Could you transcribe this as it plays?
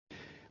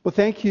Well,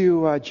 thank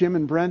you, Jim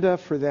and Brenda,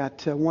 for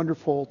that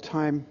wonderful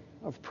time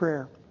of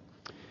prayer.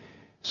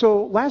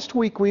 So last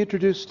week we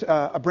introduced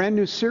a brand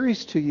new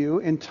series to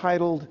you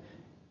entitled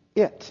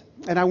It.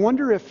 And I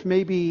wonder if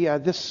maybe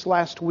this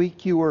last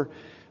week you were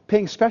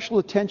paying special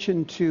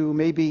attention to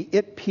maybe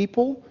it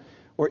people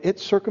or it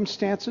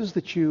circumstances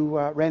that you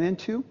ran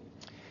into.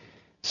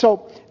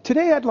 So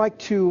today I'd like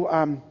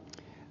to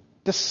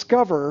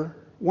discover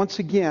once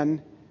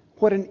again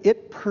what an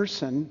it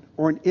person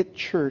or an it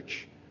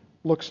church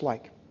looks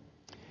like.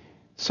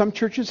 Some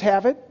churches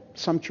have it,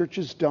 some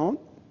churches don't.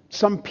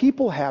 Some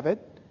people have it,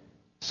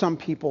 some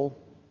people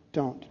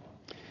don't.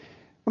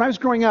 When I was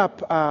growing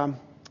up,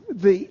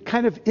 the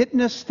kind of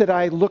itness that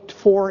I looked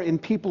for in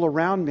people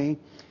around me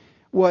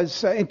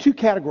was in two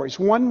categories.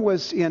 One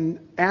was in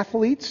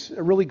athletes,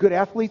 really good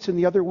athletes, and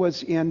the other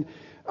was in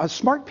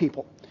smart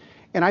people.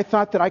 And I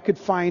thought that I could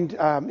find,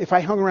 if I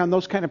hung around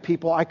those kind of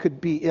people, I could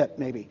be it,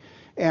 maybe.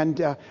 And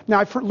now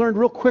I've learned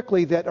real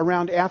quickly that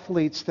around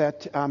athletes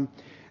that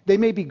they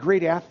may be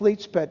great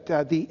athletes, but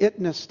the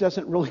itness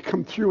doesn't really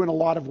come through in a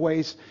lot of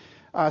ways.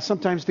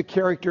 Sometimes the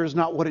character is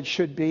not what it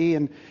should be,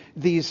 and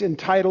these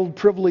entitled,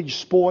 privileged,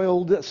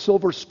 spoiled,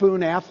 silver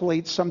spoon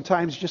athletes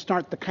sometimes just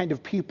aren't the kind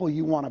of people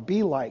you want to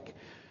be like.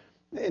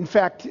 In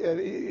fact,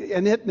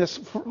 an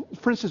itness,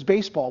 for instance,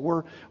 baseball.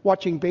 We're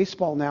watching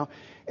baseball now,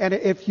 and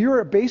if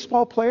you're a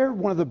baseball player,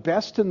 one of the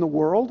best in the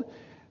world,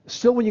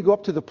 still when you go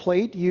up to the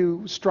plate,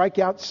 you strike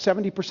out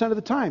 70% of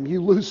the time.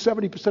 You lose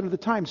 70% of the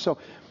time. So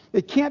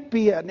it can't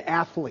be an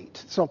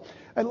athlete. So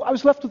I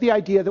was left with the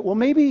idea that, well,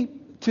 maybe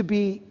to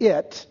be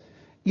it,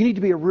 you need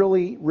to be a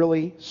really,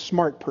 really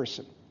smart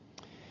person.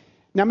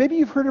 Now, maybe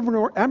you've heard of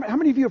how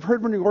many of you have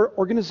heard of an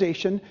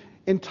organization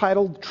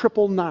entitled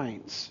Triple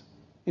Nines?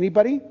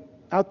 Anybody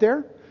out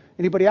there?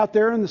 Anybody out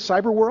there in the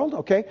cyber world?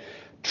 Okay.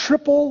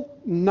 Triple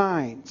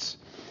Nines.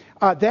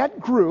 That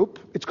group,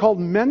 it's called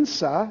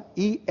Mensa,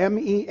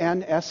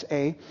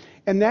 E-M-E-N-S-A,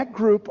 and that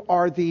group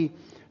are the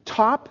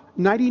top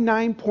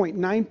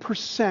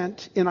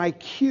 99.9% in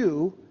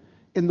IQ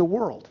in the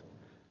world.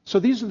 So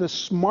these are the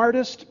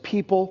smartest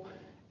people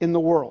in the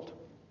world.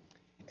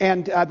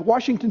 And the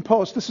Washington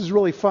Post, this is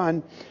really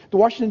fun, the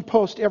Washington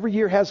Post every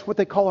year has what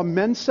they call a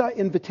Mensa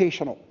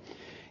Invitational.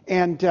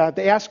 And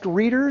they ask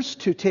readers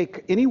to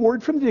take any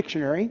word from the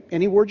dictionary,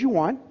 any word you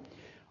want,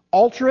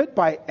 alter it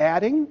by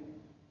adding,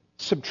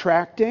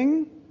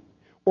 subtracting,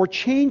 or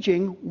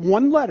changing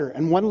one letter,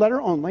 and one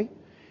letter only,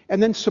 and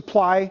then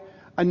supply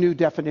a new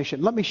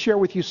definition. Let me share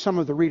with you some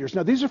of the readers.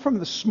 Now, these are from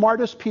the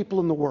smartest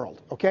people in the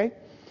world, okay?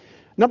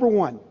 Number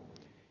one,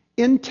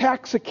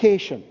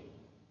 intaxication.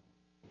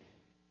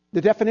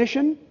 The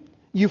definition,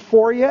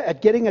 euphoria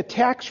at getting a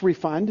tax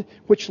refund,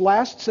 which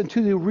lasts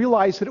until you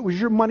realize that it was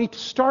your money to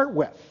start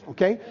with,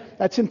 okay?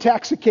 That's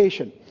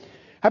intaxication.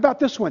 How about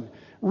this one?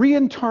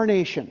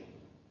 Reincarnation.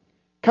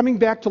 Coming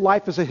back to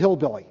life as a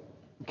hillbilly,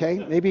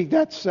 okay? Maybe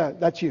that's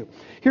you.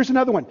 Here's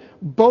another one,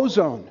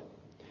 boson.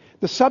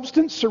 The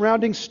substance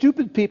surrounding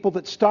stupid people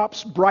that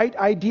stops bright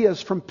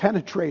ideas from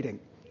penetrating.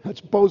 That's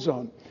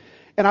boson.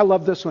 And I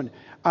love this one.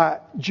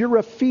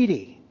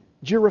 Giraffiti.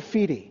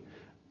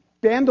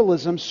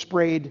 Vandalism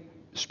spray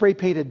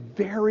painted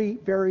very,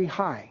 very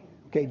high.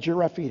 Okay,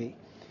 giraffiti.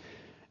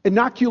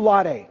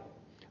 Inoculate.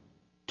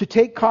 To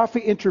take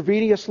coffee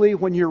intravenously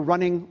when you're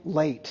running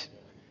late.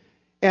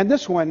 And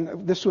this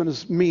one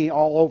is me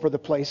all over the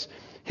place.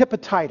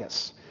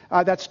 Hepatitis.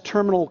 That's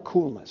terminal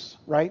coolness,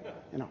 right?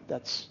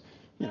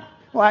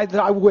 Well,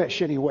 I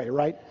wish anyway,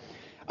 right?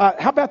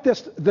 How about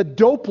this? The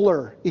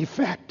Doppler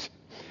effect.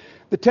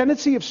 The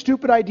tendency of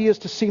stupid ideas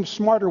to seem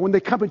smarter when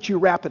they come at you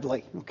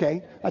rapidly,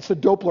 okay? That's the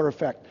Doppler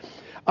effect.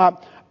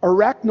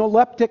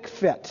 Arachnoleptic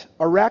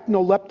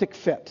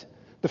fit.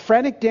 The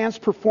frantic dance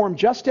performed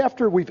just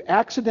after we've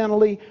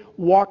accidentally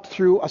walked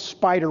through a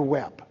spider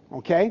web,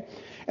 okay?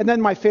 And then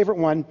my favorite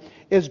one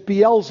is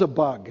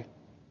Beelzebub.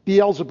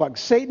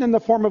 Satan in the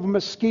form of a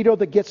mosquito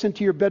that gets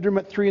into your bedroom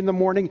at 3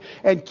 a.m.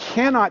 and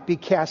cannot be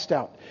cast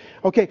out.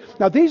 Okay,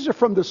 now these are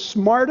from the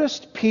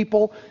smartest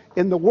people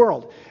in the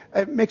world.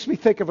 It makes me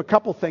think of a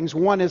couple things.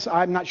 One is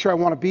I'm not sure I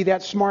want to be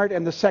that smart,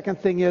 and the second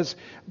thing is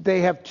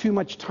they have too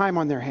much time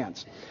on their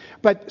hands.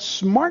 But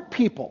smart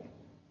people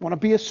want to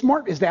be is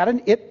that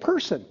an it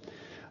person?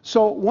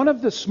 So one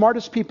of the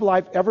smartest people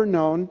I've ever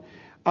known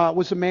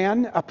was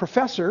a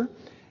professor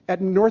at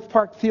North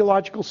Park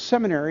Theological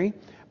Seminary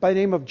by the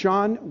name of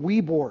John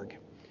Weborg.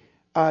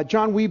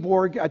 John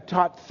Weborg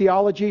taught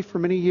theology for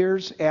many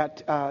years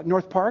at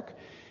North Park,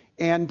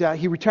 and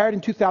he retired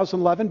in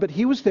 2011, but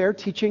he was there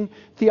teaching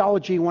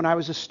theology when I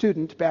was a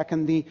student back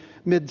in the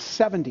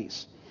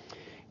mid-'70s.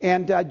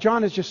 And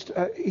John is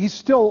he's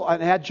still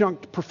an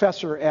adjunct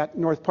professor at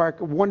North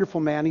Park, a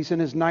wonderful man. He's in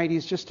his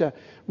 90s, just a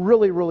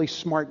really, really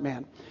smart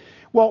man.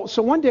 Well,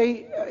 so one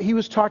day he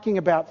was talking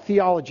about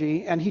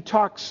theology, and he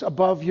talks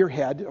above your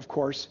head, of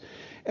course.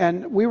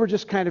 And we were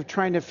just kind of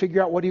trying to figure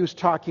out what he was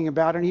talking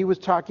about. And he was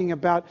talking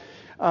about,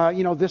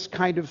 this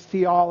kind of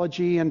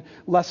theology and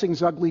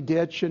Lessing's Ugly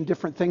Ditch and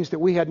different things that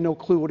we had no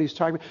clue what he was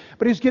talking about.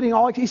 But he was getting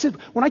he said,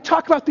 when I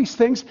talk about these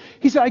things,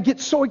 he said, I get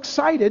so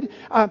excited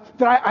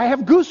that I have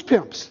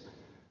goosebumps.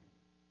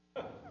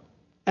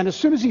 And as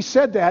soon as he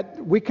said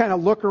that, we kind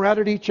of look around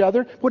at each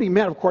other. What he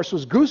meant, of course,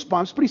 was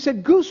goosebumps, but he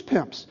said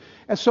goosepimps.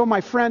 And so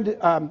my friend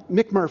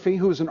Mick Murphy,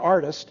 who is an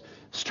artist,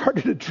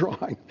 started a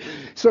drawing.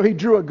 So he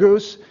drew a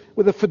goose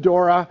with a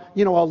fedora,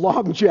 a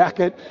long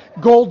jacket,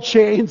 gold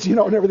chains, and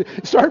everything.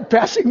 Started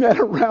passing that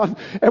around,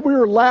 and we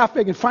were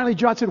laughing. And finally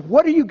John said,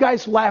 what are you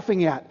guys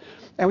laughing at?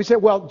 And we said,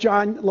 well,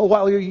 John, a little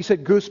while ago you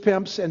said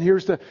goosepimps, and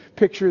here's the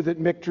picture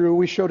that Mick drew.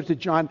 We showed it to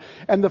John.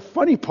 And the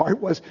funny part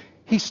was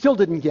he still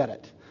didn't get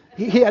it.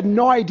 He had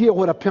no idea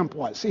what a pimp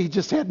was. He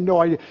just had no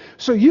idea.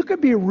 So you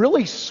could be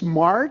really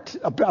smart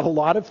about a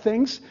lot of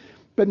things,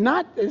 but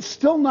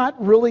still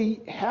not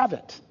really have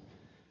it.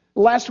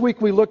 Last week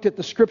we looked at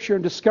the scripture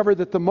and discovered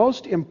that the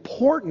most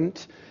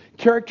important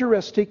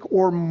characteristic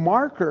or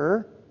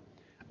marker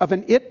of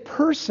an it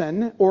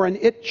person or an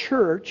it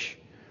church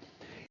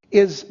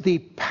is the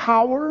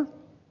power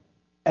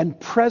and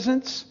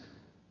presence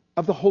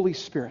of the Holy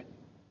Spirit.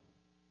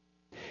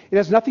 It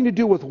has nothing to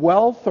do with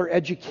wealth or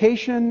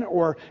education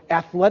or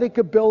athletic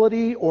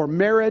ability or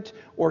merit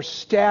or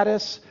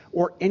status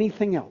or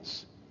anything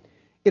else.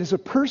 It is a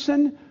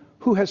person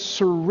who has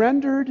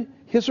surrendered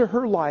his or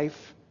her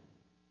life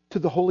to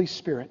the Holy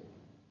Spirit,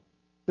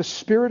 the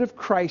Spirit of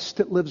Christ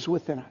that lives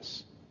within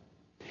us.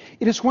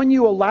 It is when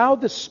you allow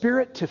the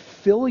Spirit to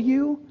fill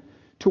you,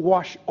 to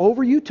wash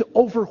over you, to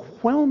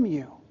overwhelm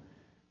you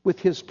with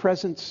His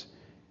presence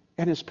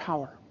and His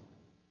power.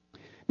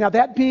 Now,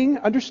 that being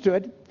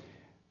understood,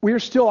 we are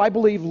still, I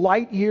believe,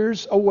 light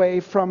years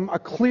away from a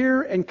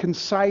clear and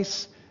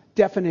concise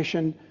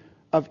definition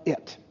of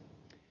it.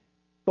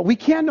 But we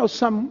can know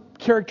some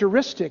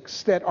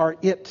characteristics that are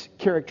it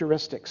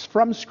characteristics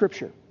from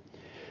Scripture.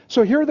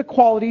 So here are the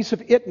qualities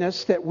of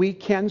itness that we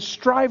can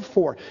strive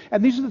for.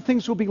 And these are the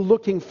things we'll be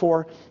looking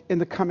for in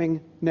the coming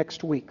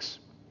next weeks.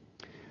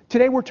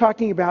 Today we're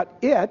talking about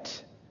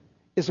it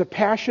is a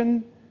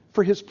passion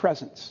for His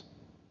presence.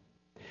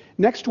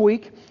 Next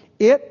week,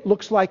 it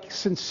looks like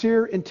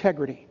sincere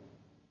integrity.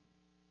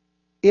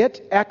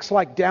 It acts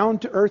like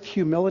down-to-earth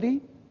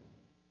humility.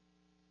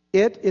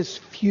 It is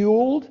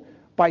fueled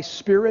by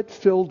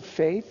Spirit-filled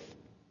faith.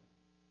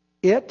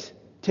 It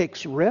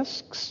takes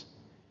risks.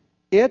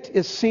 It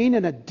is seen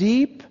in a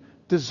deep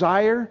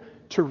desire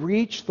to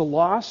reach the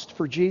lost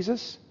for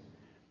Jesus.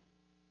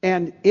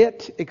 And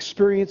it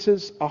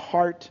experiences a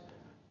heart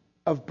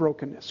of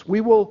brokenness.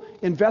 We will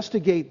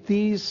investigate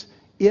these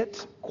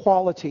it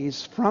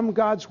qualities from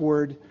God's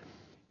Word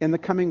in the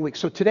coming weeks.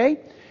 So today,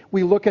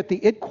 we look at the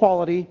it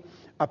quality,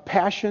 a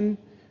passion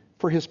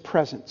for His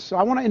presence. So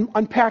I want to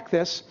unpack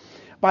this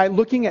by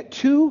looking at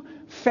two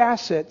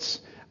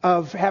facets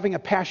of having a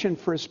passion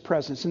for His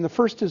presence. And the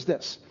first is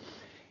this.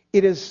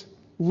 It is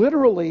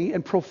literally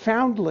and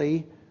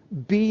profoundly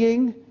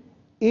being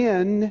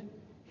in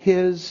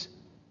His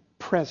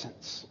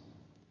presence.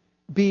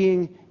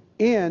 Being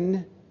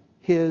in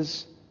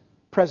His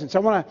presence. I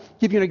want to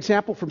give you an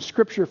example from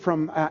Scripture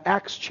from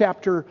Acts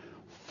chapter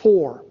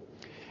 4.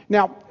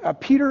 Now,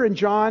 Peter and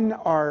John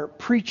are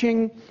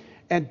preaching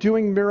and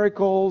doing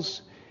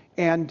miracles,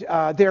 and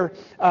they're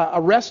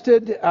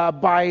arrested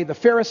by the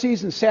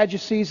Pharisees and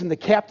Sadducees and the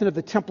captain of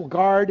the temple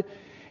guard,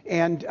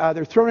 and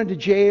they're thrown into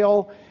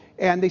jail.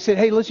 And they said,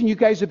 hey, listen, you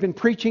guys have been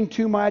preaching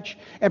too much.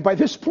 And by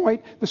this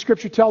point, the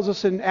Scripture tells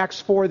us in Acts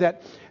 4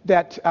 that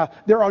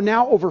there are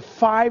now over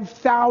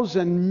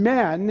 5,000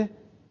 men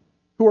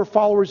who are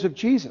followers of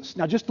Jesus.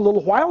 Now, just a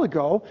little while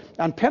ago,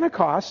 on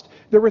Pentecost,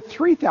 there were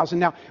 3,000.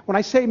 Now, when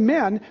I say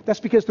men,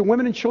 that's because the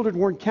women and children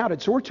weren't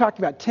counted. So we're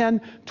talking about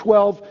 10,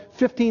 12,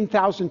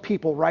 15,000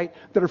 people, right,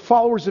 that are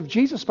followers of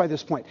Jesus by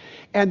this point.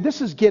 And this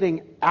is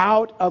getting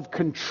out of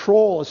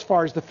control as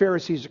far as the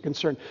Pharisees are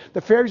concerned.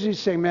 The Pharisees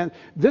are saying, man,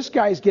 this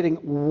guy is getting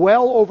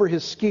well over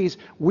his skis.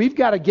 We've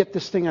got to get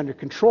this thing under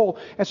control.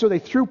 And so they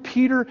threw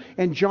Peter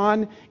and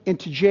John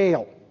into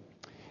jail.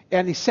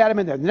 And he sat him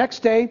in there. The next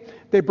day,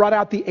 they brought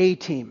out the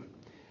A-team,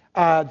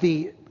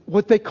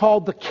 what they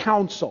called the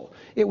council.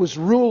 It was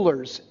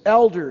rulers,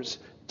 elders,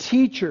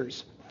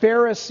 teachers,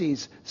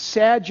 Pharisees,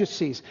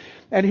 Sadducees.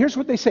 And here's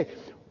what they say.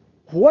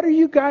 What are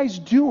you guys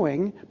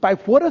doing? By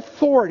what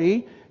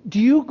authority do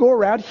you go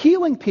around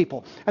healing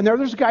people? And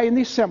there's a guy in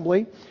the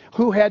assembly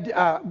who had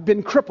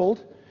been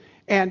crippled.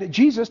 And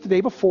Jesus, the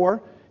day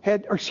before,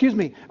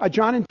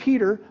 John and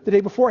Peter, the day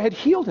before, had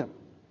healed him.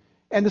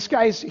 And this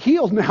guy's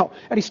healed now,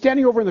 and he's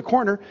standing over in the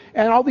corner,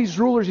 and all these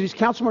rulers, these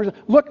council members,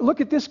 look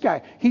at this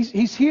guy.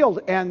 He's healed.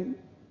 And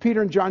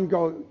Peter and John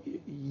go,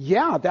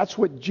 yeah, that's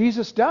what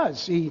Jesus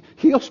does. He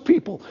heals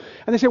people.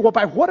 And they say, well,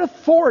 by what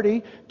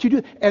authority do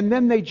you do? And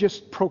then they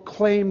just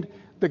proclaimed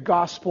the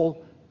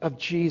gospel of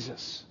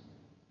Jesus.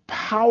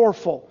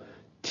 Powerful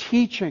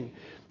teaching.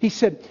 He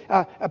said,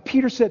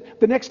 Peter said,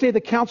 the next day the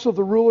council of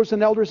the rulers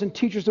and elders and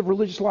teachers of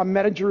religious law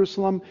met in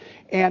Jerusalem,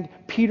 and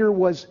Peter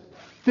was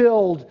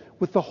filled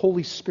with the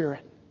Holy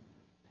Spirit.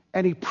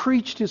 And he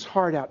preached his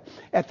heart out.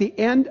 At the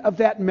end of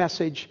that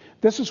message,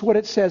 this is what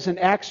it says in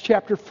Acts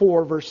chapter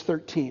 4, verse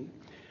 13.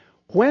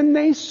 When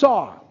they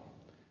saw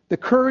the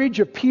courage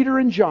of Peter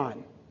and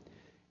John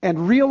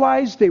and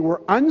realized they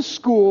were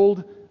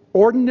unschooled,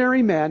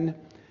 ordinary men,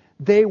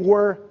 they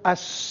were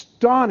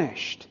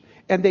astonished.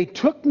 And they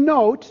took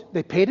note,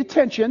 they paid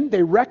attention,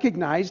 they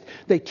recognized,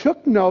 they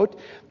took note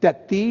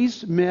that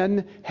these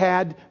men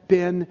had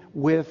been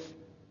with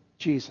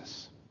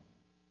Jesus.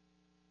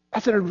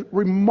 That's a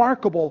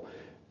remarkable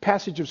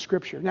passage of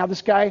Scripture. Now,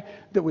 this guy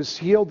that was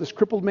healed, this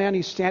crippled man,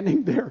 he's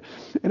standing there,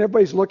 and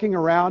everybody's looking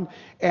around.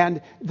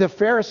 And the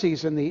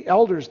Pharisees and the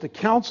elders, the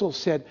council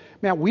said,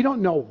 man, we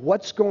don't know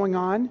what's going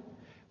on,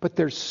 but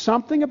there's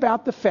something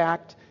about the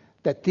fact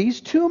that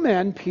these two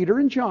men, Peter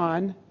and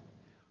John,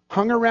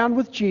 hung around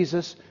with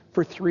Jesus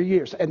for 3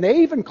 years. And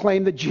they even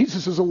claim that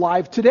Jesus is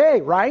alive today,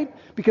 right?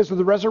 Because of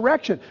the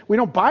resurrection. We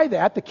don't buy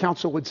that, the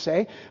council would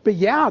say. But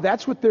yeah,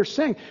 that's what they're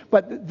saying.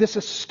 But this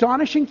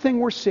astonishing thing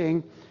we're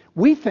seeing,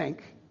 we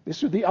think,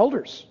 this are the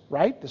elders,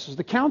 right? This is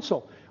the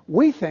council.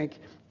 We think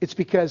it's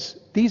because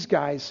these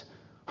guys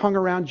hung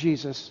around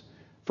Jesus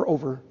for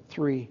over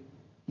 3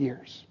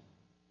 years.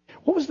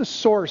 What was the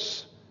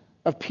source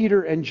of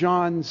Peter and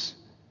John's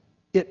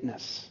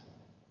itness?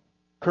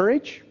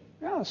 Courage?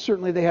 Yeah,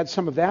 certainly they had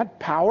some of that.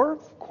 Power,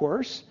 of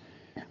course.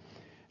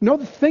 No,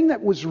 the thing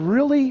that was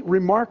really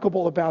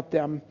remarkable about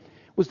them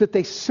was that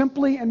they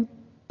simply and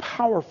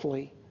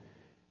powerfully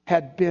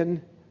had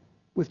been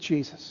with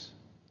Jesus.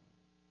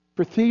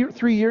 For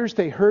 3 years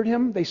they heard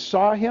him, they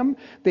saw him,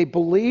 they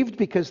believed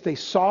because they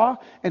saw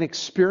and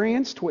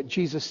experienced what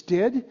Jesus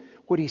did,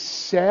 what he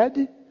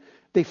said.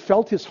 They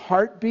felt his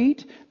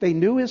heartbeat. They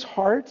knew his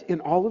heart in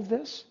all of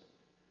this.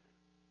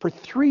 For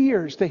 3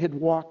 years they had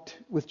walked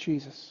with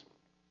Jesus.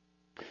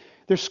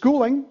 Their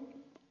schooling,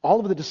 all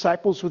of the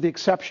disciples with the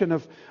exception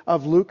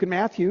of Luke and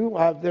Matthew,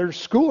 their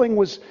schooling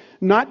was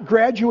not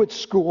graduate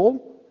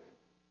school,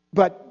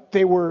 but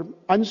they were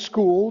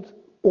unschooled,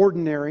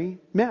 ordinary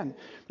men.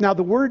 Now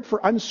the word for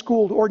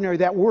unschooled, ordinary,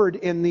 that word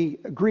in the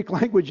Greek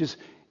language is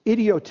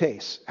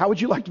idiotes. How would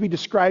you like to be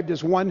described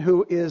as one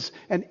who is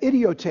an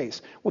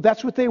idiotes? Well,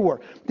 that's what they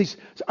were. These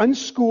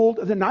unschooled,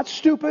 they're not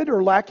stupid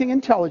or lacking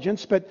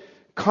intelligence, but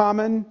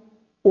common,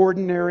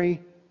 ordinary,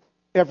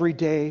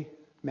 everyday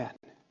men.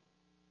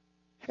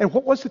 And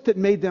what was it that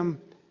made them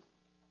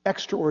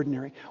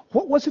extraordinary?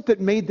 What was it that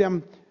made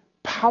them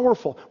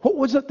powerful? What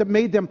was it that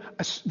made them,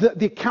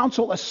 the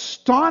council,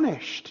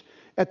 astonished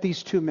at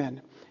these two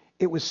men?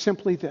 It was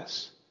simply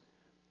this.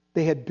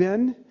 They had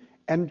been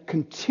and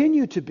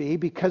continue to be,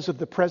 because of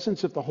the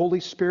presence of the Holy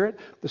Spirit,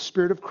 the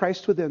Spirit of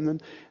Christ within them,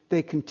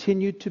 they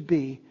continued to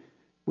be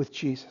with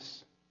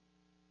Jesus.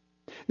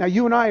 Now,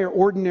 you and I are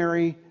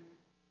ordinary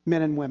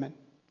men and women.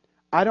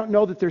 I don't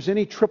know that there's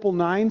any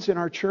 999s in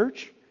our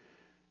church.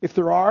 If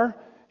there are,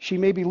 she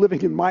may be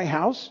living in my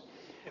house.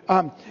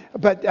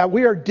 But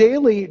we are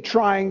daily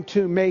trying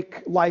to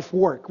make life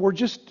work. We're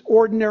just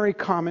ordinary,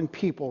 common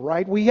people,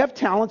 right? We have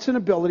talents and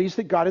abilities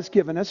that God has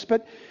given us,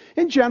 but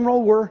in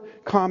general, we're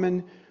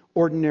common,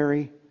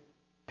 ordinary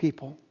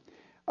people.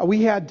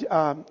 We had,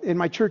 in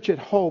my church at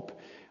Hope,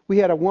 we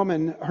had a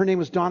woman, her name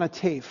was Donna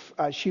Tafe.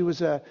 She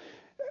was a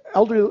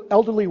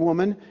elderly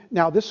woman.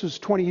 Now, this was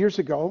 20 years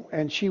ago,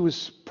 and she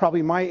was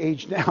probably my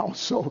age now,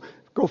 so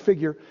go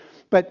figure.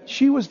 But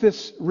she was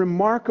this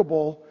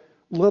remarkable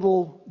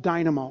little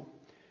dynamo.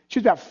 She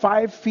was about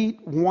 5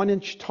 feet 1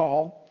 inch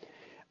tall.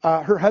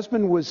 Her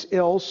husband was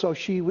ill, so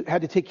she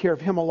had to take care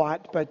of him a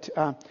lot. But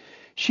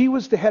she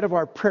was the head of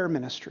our prayer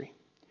ministry.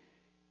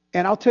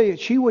 And I'll tell you,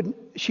 she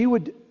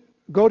would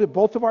go to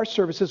both of our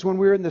services. When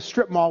we were in the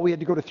strip mall, we had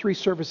to go to 3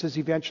 services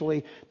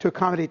eventually to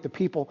accommodate the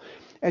people.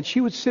 And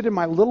she would sit in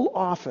my little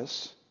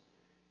office,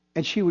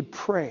 and she would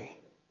pray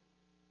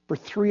for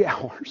 3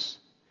 hours.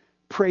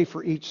 Pray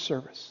for each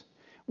service.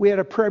 We had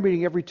a prayer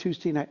meeting every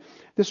Tuesday night.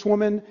 This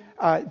woman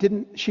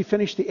she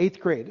finished the 8th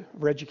grade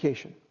of her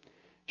education.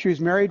 She was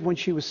married when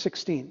she was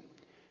 16.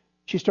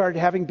 She started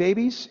having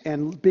babies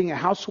and being a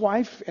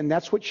housewife, and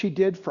that's what she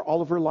did for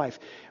all of her life.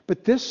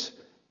 But this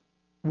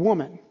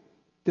woman,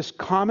 this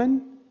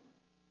common,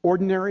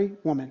 ordinary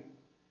woman,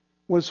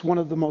 was one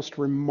of the most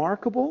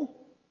remarkable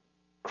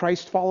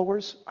Christ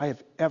followers I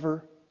have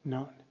ever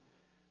known.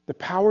 The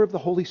power of the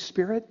Holy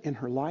Spirit in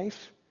her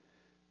life,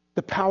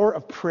 the power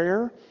of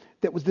prayer,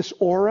 that was this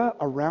aura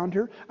around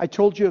her. I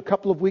told you a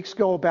couple of weeks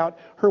ago about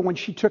her when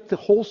she took the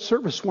whole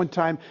service one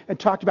time and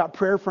talked about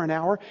prayer for an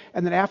hour.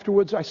 And then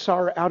afterwards, I saw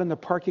her out in the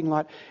parking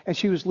lot, and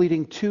she was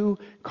leading 2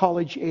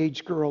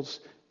 college-age girls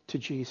to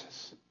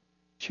Jesus.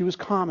 She was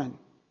common.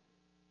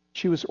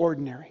 She was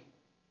ordinary.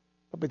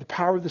 But by the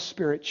power of the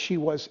Spirit, she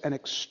was an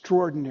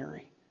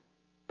extraordinary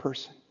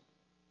person.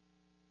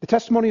 The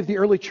testimony of the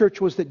early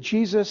church was that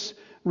Jesus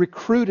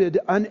recruited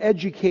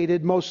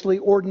uneducated, mostly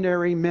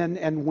ordinary men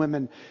and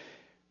women.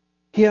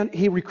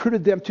 He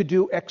recruited them to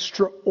do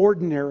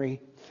extraordinary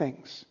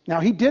things.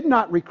 Now, he did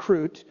not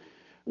recruit.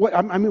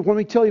 When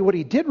we tell you what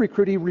he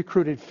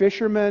recruited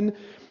fishermen,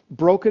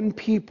 broken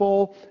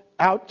people,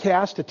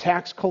 outcast, a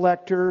tax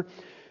collector,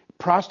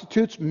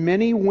 prostitutes,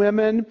 many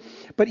women.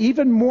 But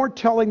even more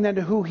telling than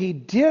who he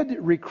did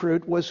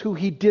recruit was who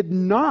he did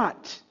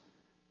not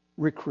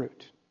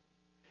recruit.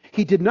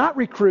 He did not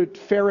recruit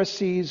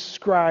Pharisees,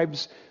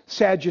 scribes,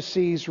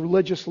 Sadducees,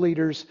 religious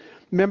leaders,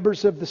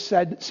 members of the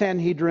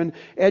Sanhedrin,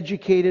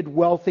 educated,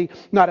 wealthy.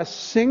 Not a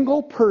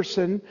single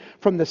person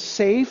from the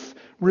safe,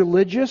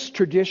 religious,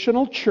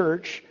 traditional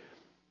church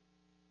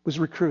was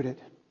recruited.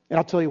 And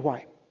I'll tell you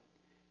why.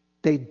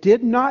 They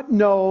did not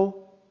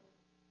know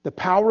the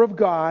power of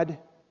God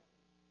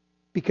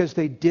because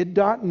they did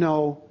not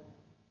know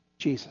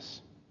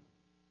Jesus.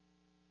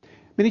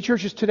 Many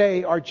churches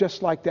today are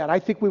just like that. I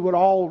think we would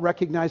all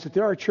recognize that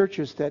there are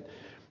churches that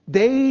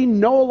they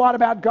know a lot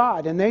about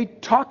God and they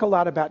talk a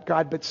lot about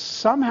God, but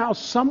somehow,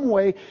 some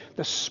way,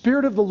 the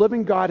Spirit of the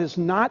living God has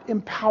not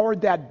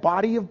empowered that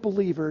body of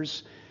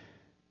believers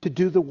to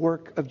do the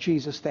work of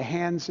Jesus, the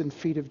hands and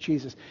feet of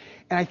Jesus.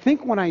 And I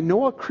think when I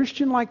know a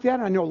Christian like that,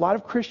 and I know a lot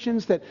of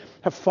Christians that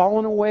have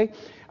fallen away,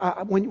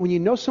 when you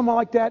know someone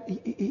like that,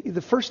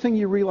 the first thing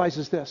you realize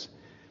is this: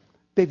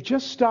 they've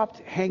just stopped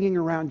hanging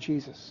around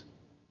Jesus.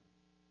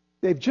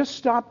 They've just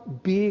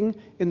stopped being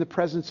in the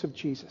presence of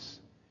Jesus.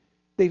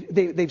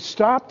 They've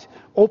stopped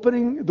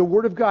opening the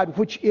Word of God,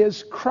 which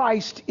is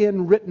Christ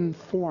in written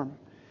form.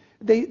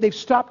 They've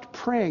stopped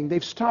praying.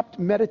 They've stopped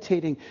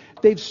meditating.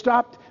 They've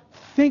stopped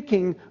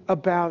thinking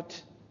about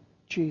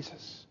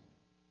Jesus.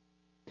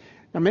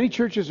 Now, many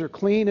churches are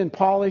clean and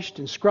polished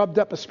and scrubbed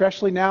up,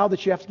 especially now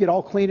that you have to get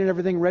all clean and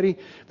everything ready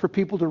for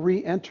people to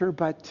re-enter.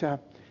 But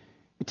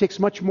it takes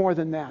much more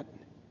than that.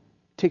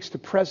 It takes the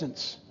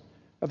presence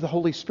of the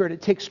Holy Spirit.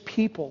 It takes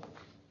people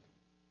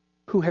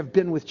who have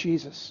been with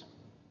Jesus.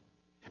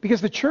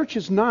 Because the church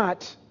is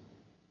not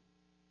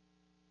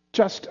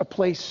just a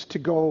place to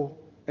go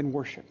and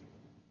worship.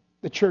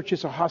 The church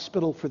is a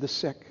hospital for the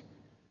sick.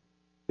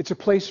 It's a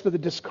place for the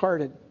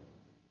discarded.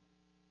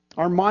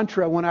 Our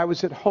mantra when I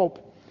was at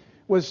Hope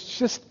was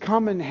just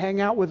come and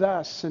hang out with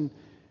us and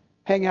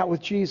hang out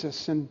with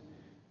Jesus and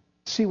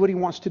see what he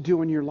wants to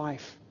do in your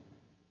life.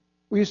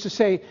 We used to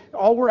say,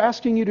 all we're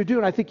asking you to do,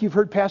 and I think you've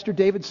heard Pastor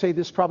David say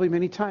this probably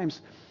many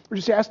times, we're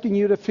just asking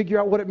you to figure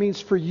out what it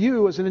means for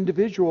you as an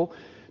individual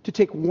to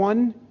take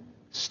one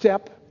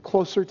step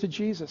closer to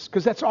Jesus.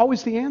 Because that's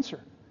always the answer.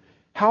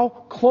 How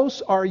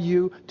close are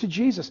you to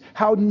Jesus?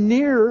 How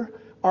near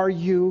are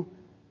you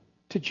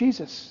to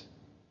Jesus?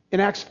 In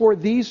Acts 4,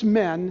 these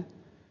men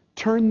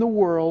turn the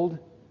world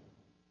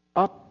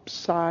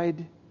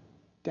upside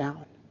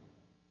down.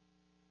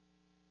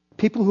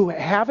 People who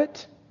have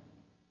it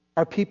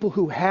are people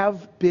who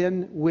have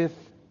been with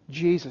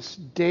Jesus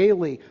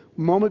daily,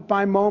 moment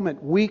by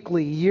moment,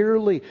 weekly,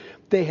 yearly.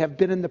 They have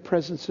been in the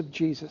presence of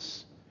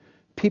Jesus.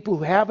 People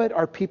who have it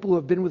are people who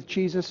have been with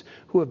Jesus,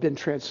 who have been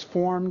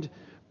transformed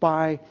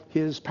by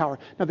his power.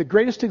 Now, the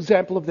greatest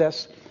example of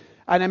this,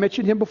 and I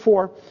mentioned him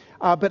before,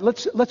 but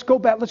let's go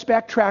back. Let's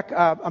backtrack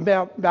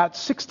about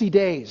 60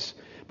 days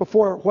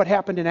before what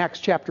happened in Acts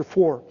chapter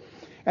 4,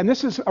 and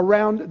this is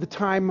around the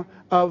time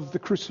of the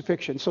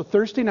crucifixion. So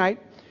Thursday night,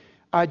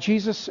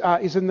 Jesus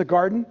is in the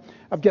Garden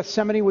of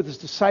Gethsemane with his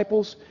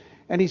disciples,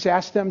 and he's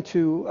asked them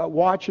to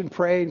watch and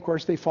pray. And of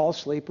course, they fall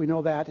asleep. We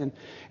know that.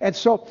 And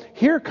so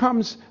here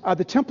comes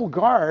the temple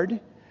guard,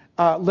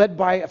 led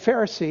by a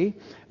Pharisee.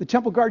 The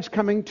temple guard's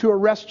coming to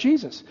arrest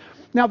Jesus.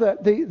 Now,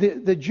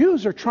 the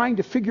Jews are trying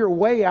to figure a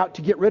way out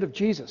to get rid of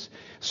Jesus.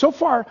 So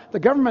far, the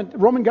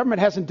Roman government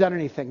hasn't done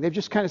anything. They've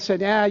just kind of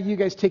said, you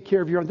guys take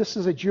care of your own. This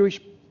is a Jewish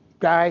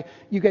guy.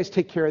 You guys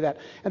take care of that.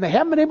 And they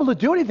haven't been able to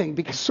do anything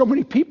because so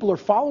many people are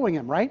following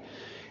him, right?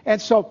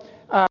 And so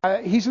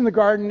he's in the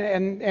garden,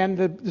 and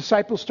the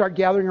disciples start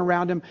gathering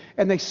around him,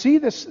 and they see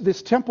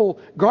this temple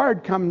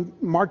guard come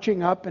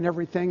marching up and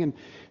everything. And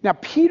now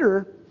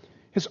Peter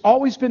has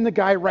always been the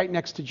guy right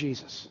next to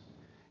Jesus.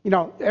 You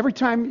know, every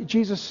time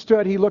Jesus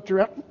stood, he looked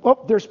around.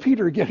 Oh, there's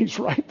Peter again. He's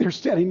right there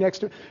standing next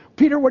to him.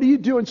 Peter, what are you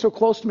doing so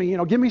close to me? You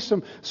know, give me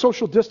some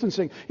social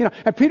distancing. You know,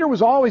 and Peter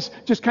was always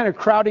just kind of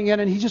crowding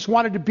in, and he just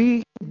wanted to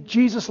be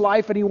Jesus'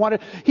 life, and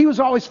he was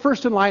always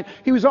first in line.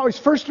 He was always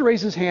first to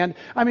raise his hand.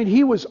 I mean,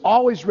 he was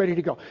always ready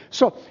to go.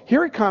 So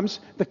here it comes.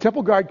 The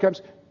temple guard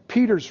comes.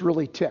 Peter's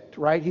really ticked,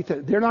 right? He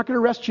said, they're not going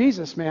to arrest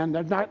Jesus, man.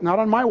 They're not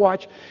on my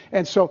watch.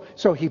 And so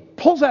he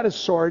pulls out his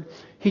sword.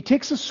 He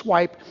takes a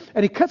swipe,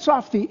 and he cuts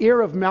off the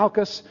ear of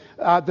Malchus,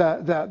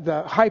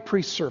 the high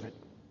priest's servant.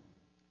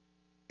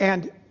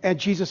 And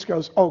Jesus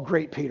goes, oh,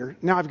 great, Peter.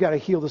 Now I've got to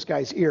heal this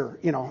guy's ear,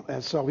 you know.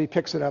 And so he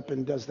picks it up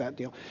and does that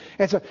deal.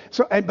 And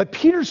but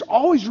Peter's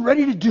always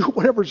ready to do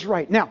whatever's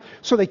right. Now,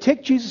 so they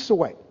take Jesus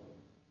away.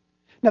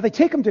 Now they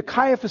take him to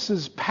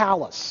Caiaphas's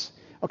palace,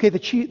 okay,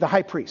 the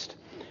high priest.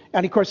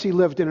 And of course, he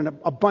lived in an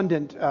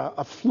abundant,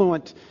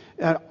 affluent,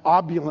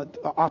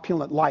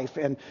 opulent life.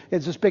 And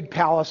it's this big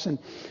palace.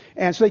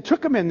 And so they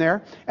took him in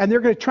there, and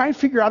they're going to try and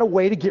figure out a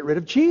way to get rid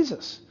of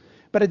Jesus.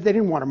 But they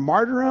didn't want to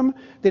martyr him.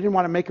 They didn't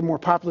want to make him more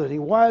popular than he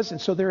was. And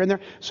so they're in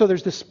there. So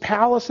there's this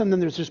palace, and then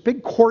there's this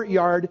big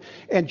courtyard.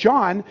 And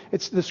John,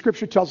 the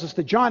scripture tells us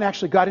that John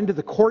actually got into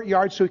the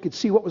courtyard so he could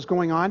see what was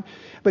going on.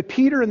 But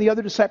Peter and the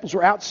other disciples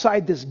were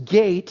outside this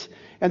gate.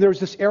 And there was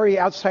this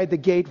area outside the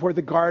gate where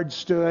the guards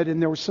stood.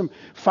 And there were some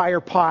fire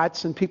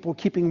pots and people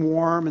keeping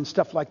warm and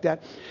stuff like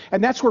that.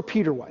 And that's where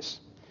Peter was.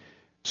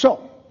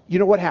 So, you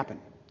know what happened?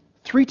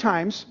 3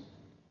 times,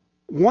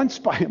 once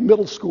by a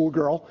middle school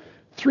girl,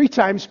 3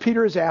 times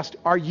Peter is asked,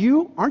 aren't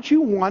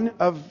you one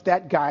of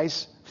that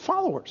guy's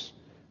followers?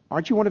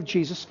 Aren't you one of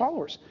Jesus'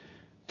 followers?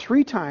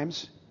 3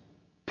 times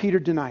Peter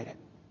denied it.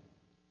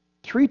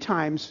 3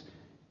 times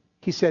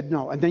he said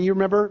no. And then you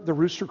remember the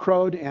rooster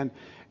crowed and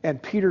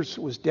Peter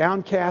was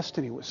downcast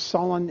and he was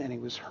sullen and he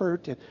was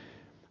hurt.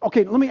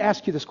 Okay, let me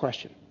ask you this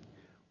question.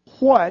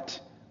 What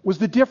was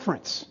the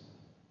difference?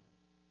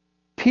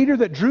 Peter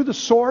that drew the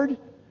sword?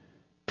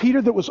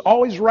 Peter that was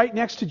always right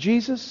next to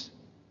Jesus?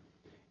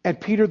 And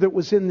Peter that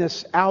was in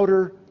this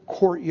outer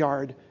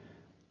courtyard?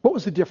 What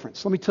was the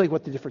difference? Let me tell you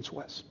what the difference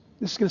was.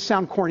 This is going to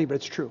sound corny, but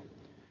it's true.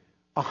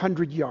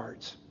 100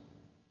 yards.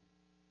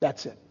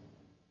 That's it.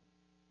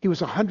 He was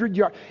 100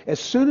 yards. As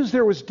soon as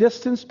there was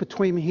distance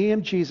between he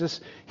and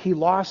Jesus, he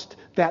lost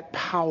that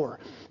power,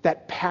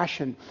 that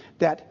passion,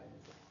 that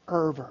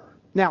fervor.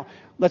 Now,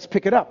 let's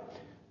pick it up.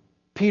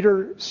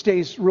 Peter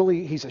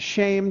he's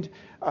ashamed.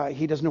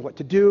 He doesn't know what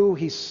to do.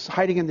 He's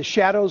hiding in the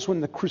shadows when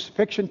the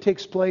crucifixion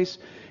takes place.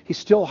 He's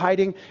still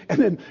hiding.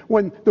 And then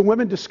when the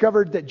women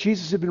discovered that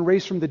Jesus had been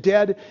raised from the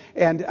dead,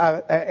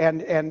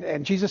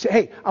 and Jesus said,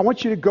 hey, I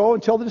want you to go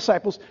and tell the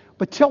disciples,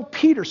 but tell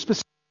Peter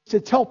specifically.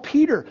 Tell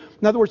Peter.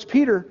 In other words,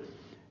 Peter,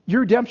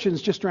 your redemption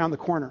is just around the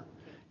corner.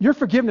 Your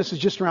forgiveness is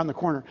just around the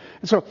corner.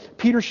 And so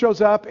Peter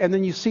shows up, and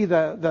then you see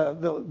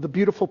the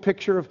beautiful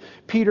picture of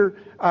Peter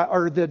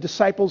or the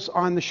disciples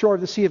on the shore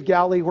of the Sea of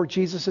Galilee, where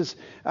Jesus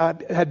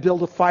had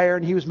built a fire,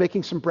 and he was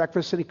making some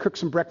breakfast, and he cooked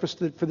some breakfast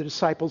for the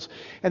disciples.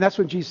 And that's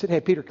when Jesus said, hey,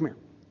 Peter, come here.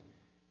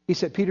 He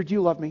said, Peter, do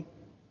you love me?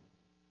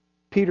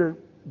 Peter,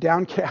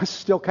 downcast,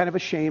 still kind of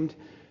ashamed,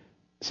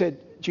 said,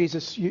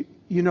 Jesus, you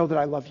know that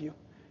I love you.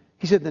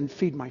 He said, then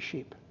feed my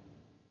sheep.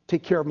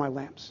 Take care of my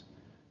lambs.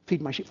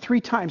 Feed my sheep.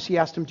 3 times he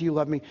asked him, do you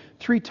love me?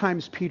 3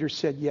 times Peter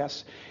said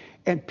yes.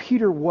 And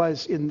Peter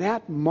was in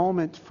that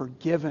moment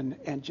forgiven,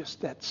 and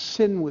just that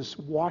sin was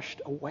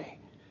washed away.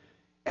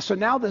 So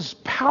now this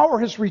power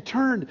has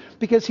returned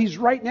because he's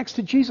right next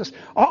to Jesus.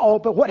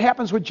 But what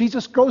happens when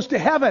Jesus goes to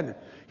heaven?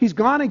 He's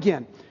gone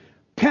again.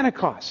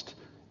 Pentecost,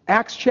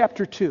 Acts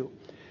chapter 2.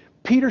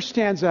 Peter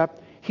stands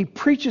up. He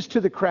preaches to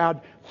the crowd.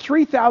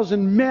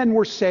 3,000 men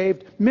were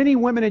saved. Many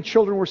women and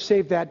children were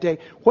saved that day.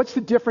 What's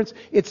the difference?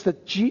 It's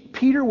that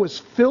Peter was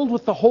filled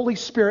with the Holy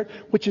Spirit,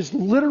 which is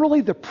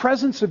literally the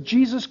presence of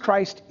Jesus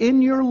Christ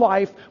in your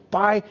life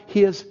by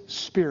His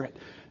Spirit.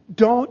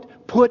 Don't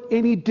put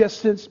any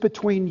distance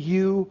between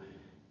you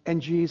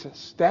and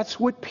Jesus. That's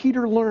what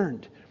Peter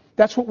learned.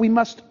 That's what we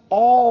must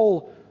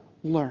all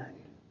learn.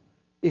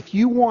 If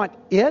you want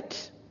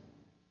it,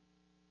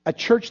 a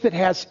church that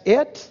has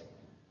it,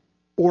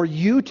 or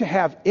you to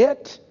have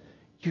it,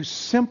 you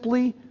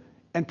simply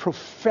and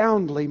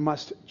profoundly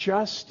must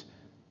just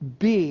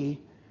be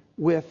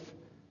with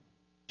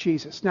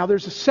Jesus. Now,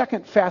 there's a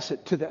second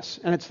facet to this,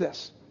 and it's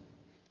this: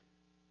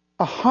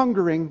 a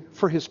hungering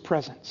for His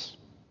presence.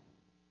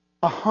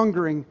 A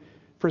hungering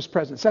for His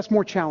presence. That's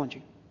more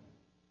challenging.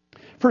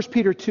 1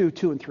 Peter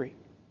 2:2 and 3.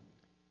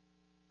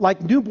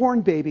 Like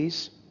newborn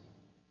babies,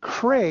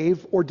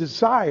 crave or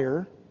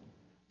desire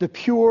the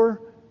pure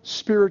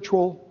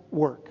spiritual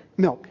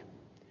milk,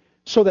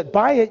 so that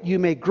by it you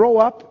may grow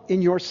up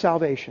in your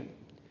salvation,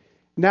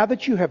 now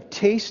that you have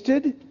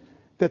tasted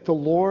that the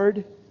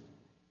Lord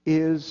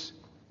is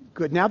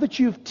good. Now that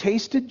you've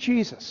tasted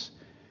Jesus,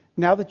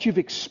 now that you've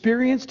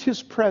experienced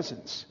His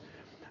presence,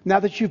 now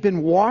that you've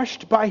been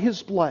washed by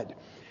His blood,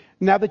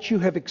 now that you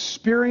have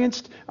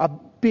experienced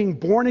being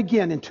born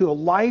again into a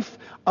life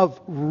of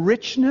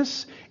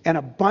richness and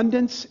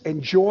abundance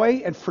and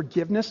joy and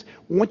forgiveness,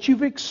 once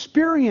you've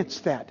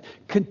experienced that,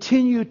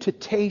 continue to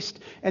taste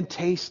and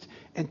taste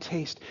and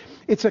taste.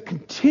 It's a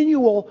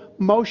continual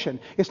motion.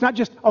 It's not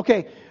just,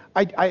 okay,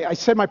 I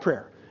said my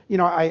prayer. You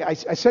know, I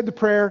said the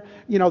prayer,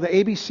 the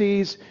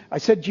ABCs. I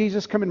said,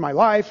 Jesus, come in my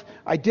life.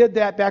 I did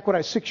that back when I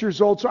was 6 years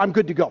old, so I'm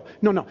good to go.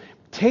 No.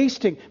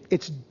 Tasting,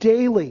 it's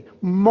daily,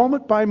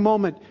 moment by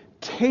moment,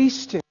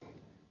 tasting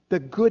the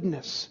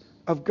goodness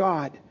of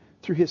God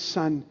through His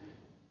Son,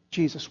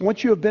 Jesus.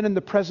 Once you have been in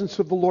the presence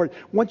of the Lord,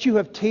 once you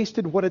have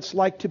tasted what it's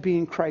like to be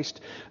in Christ,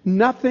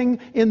 nothing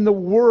in the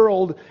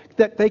world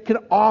that they can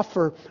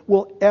offer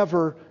will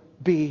ever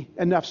be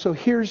enough. So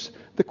here's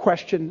the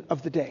question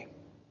of the day.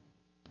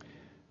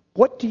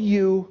 What do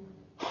you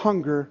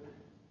hunger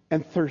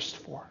and thirst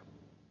for?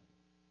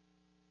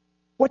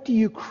 What do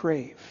you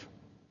crave?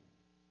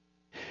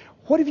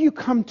 What have you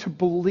come to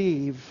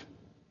believe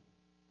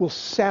will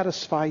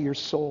satisfy your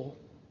soul?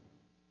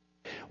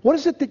 What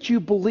is it that you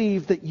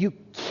believe that you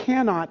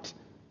cannot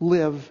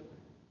live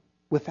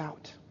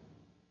without?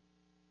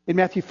 In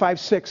Matthew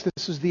 5:6,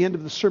 this is the end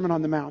of the Sermon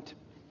on the Mount.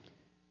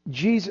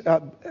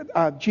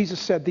 Jesus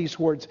said these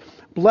words,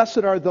 "Blessed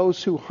are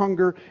those who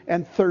hunger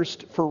and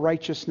thirst for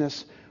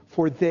righteousness,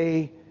 for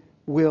they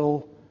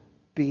will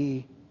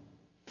be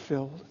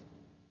filled."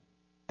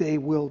 They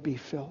will be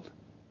filled.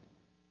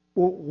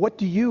 Well, what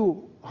do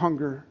you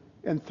hunger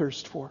and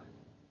thirst for?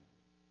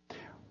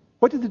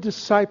 What did the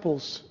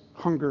disciples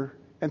hunger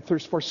and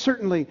thirst for?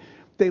 Certainly,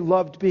 they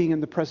loved being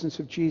in the presence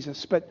of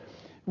Jesus. But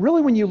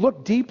really, when you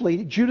look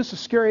deeply, Judas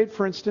Iscariot,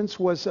 for instance,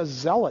 was a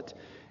zealot.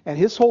 And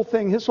his whole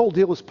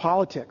deal was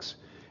politics.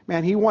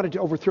 Man, he wanted to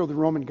overthrow the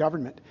Roman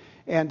government.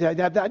 And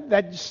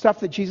that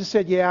stuff that Jesus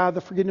said, yeah,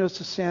 the forgiveness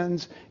of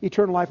sins,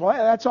 eternal life, well,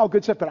 that's all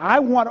good stuff, but I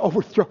want to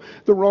overthrow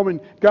the Roman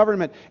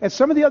government. And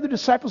some of the other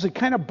disciples had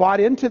kind of bought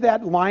into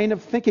that line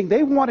of thinking.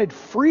 They wanted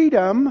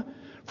freedom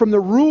from the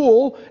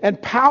rule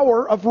and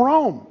power of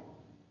Rome.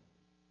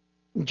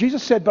 And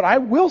Jesus said, but I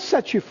will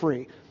set you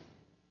free.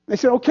 They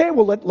said, okay,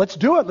 well, let's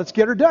do it. Let's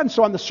get her done.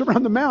 So on the Sermon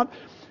on the Mount,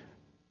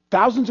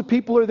 thousands of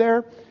people are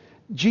there.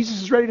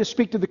 Jesus is ready to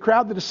speak to the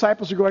crowd. The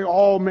disciples are going,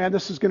 oh man,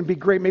 this is going to be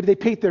great. Maybe they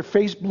paint their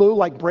face blue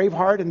like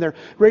Braveheart and they're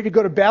ready to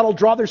go to battle,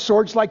 draw their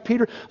swords like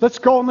Peter. Let's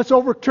go and let's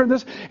overturn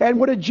this. And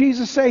what did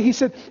Jesus say? He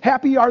said,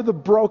 happy are the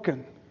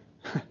broken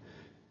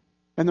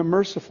and the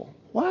merciful.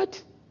 What?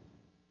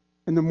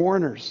 And the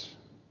mourners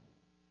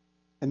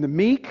and the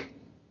meek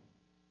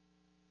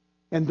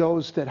and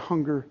those that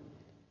hunger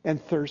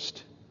and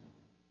thirst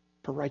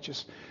for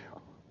righteousness.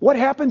 What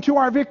happened to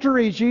our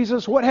victory,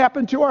 Jesus? What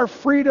happened to our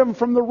freedom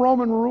from the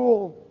Roman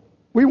rule?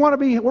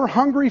 We're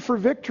hungry for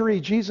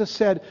victory, Jesus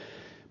said,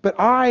 but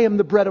I am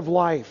the bread of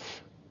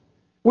life.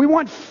 We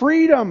want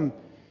freedom.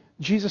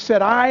 Jesus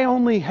said, I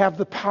only have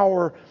the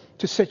power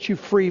to set you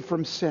free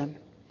from sin.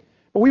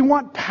 But we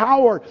want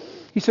power.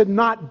 He said,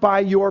 not by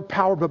your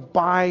power, but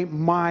by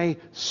my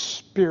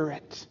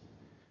Spirit.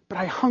 But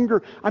I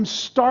hunger, I'm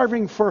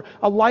starving for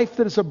a life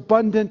that is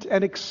abundant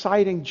and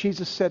exciting.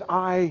 Jesus said,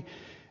 I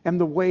am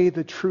the way,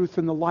 the truth,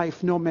 and the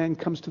life. No man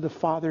comes to the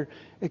Father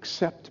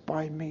except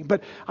by me.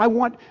 But I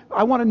want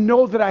to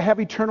know that I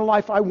have eternal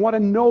life. I want to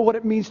know what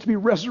it means to be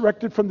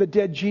resurrected from the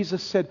dead.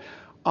 Jesus said,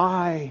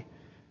 I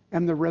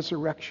am the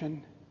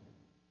resurrection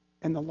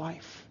and the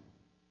life.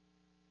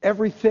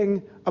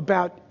 Everything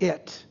about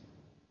it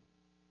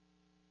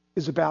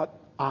is about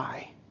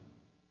I.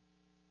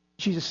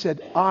 Jesus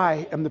said,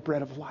 I am the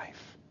bread of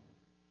life.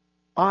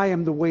 I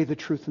am the way, the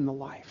truth, and the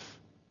life.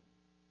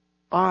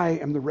 I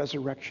am the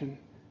resurrection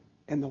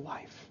and the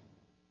life.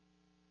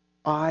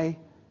 I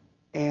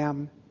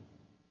am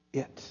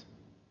it.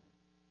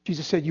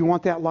 Jesus said, you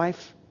want that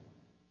life?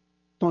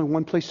 There's only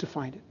one place to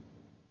find it.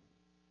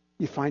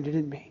 You find it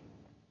in me.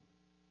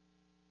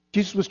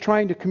 Jesus was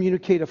trying to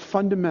communicate a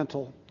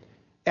fundamental,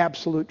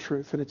 absolute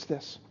truth, and it's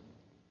this.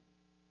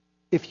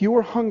 If you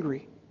are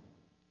hungry,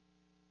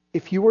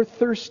 if you are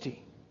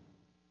thirsty,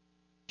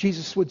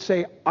 Jesus would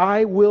say,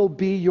 I will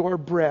be your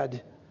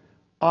bread.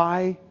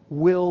 I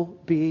will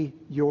be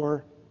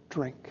your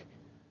drink.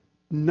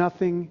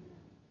 Nothing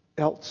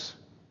else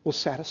will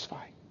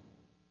satisfy.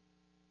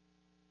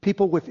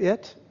 People with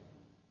it,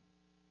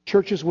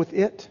 churches with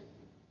it,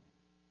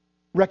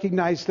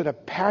 recognize that a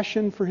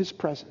passion for His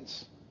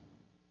presence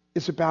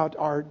is about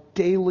our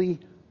daily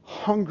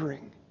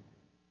hungering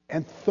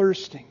and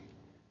thirsting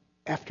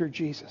after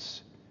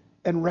Jesus,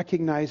 and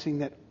recognizing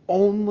that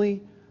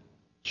only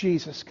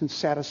Jesus can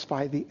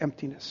satisfy the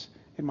emptiness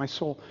in my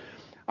soul.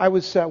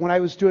 When I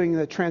was doing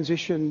the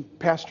transition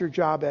pastor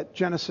job at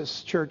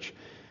Genesis Church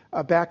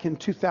back in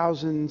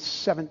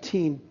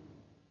 2017,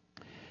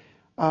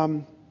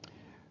 I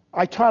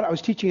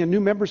was teaching a new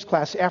members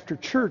class after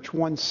church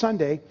one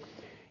Sunday,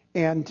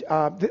 and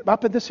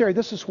up in this area,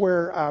 this is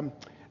where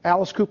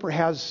Alice Cooper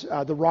has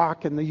the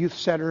Rock and the Youth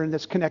Center, and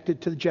that's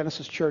connected to the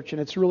Genesis Church,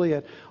 and it's really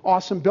an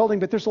awesome building,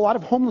 but there's a lot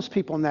of homeless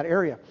people in that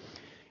area.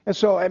 And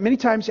so many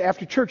times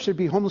after church, there'd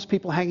be homeless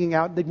people hanging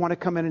out. They'd want to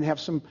come in and have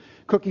some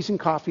cookies and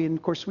coffee, and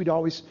of course we'd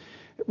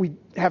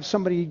have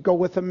somebody go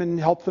with them and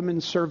help them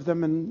and serve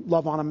them and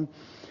love on them.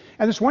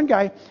 And this one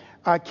guy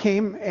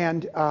came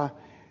and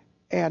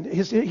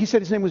he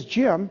said his name was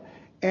Jim.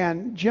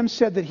 And Jim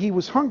said that he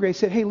was hungry. He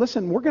said, hey,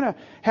 listen, we're going to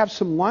have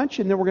some lunch,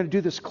 and then we're going to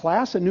do this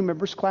class, a new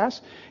members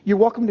class. You're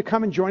welcome to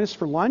come and join us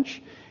for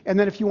lunch. And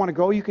then if you want to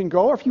go, you can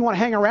go. Or if you want to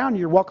hang around,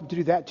 you're welcome to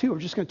do that too. We're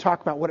just going to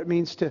talk about what it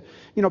means to,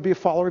 be a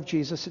follower of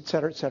Jesus, et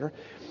cetera, et cetera.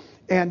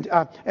 And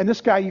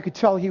this guy, you could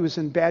tell he was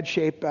in bad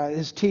shape.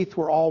 His teeth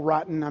were all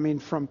rotten,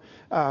 from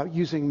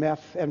using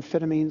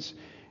methamphetamines.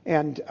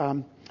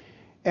 And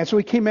so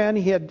he came in.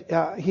 He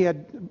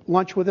had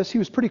lunch with us. He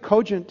was pretty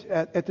cogent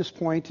at this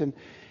point.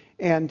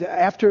 And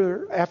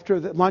after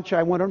the lunch,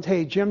 I went over and said,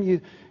 hey, Jim, you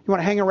want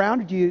to hang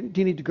around? Or do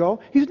you need to go?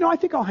 He said, no, I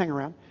think I'll hang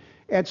around.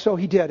 And so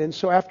he did. And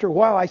so after a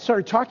while, I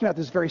started talking about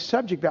this very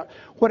subject, about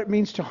what it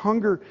means to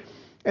hunger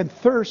and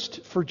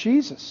thirst for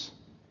Jesus.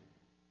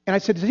 And I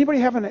said, does anybody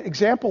have an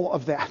example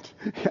of that?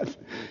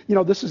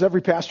 This is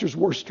every pastor's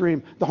worst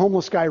dream. The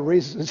homeless guy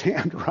raises his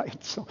hand,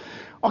 right? So,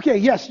 okay,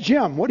 yes,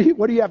 Jim, what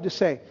do you have to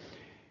say?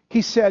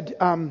 He said,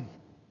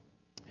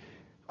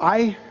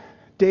 I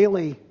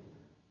daily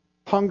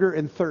hunger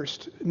and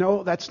thirst.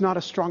 No, that's not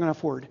a strong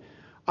enough word.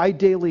 I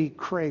daily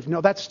crave. No,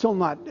 that's still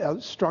not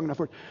a strong enough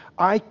word.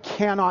 I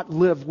cannot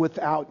live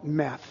without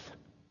meth.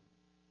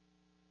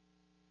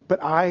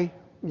 But I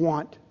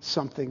want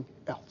something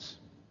else.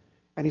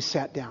 And he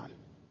sat down.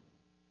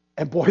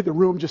 And boy, the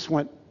room just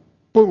went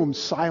boom,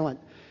 silent.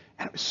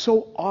 And it was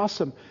so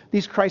awesome.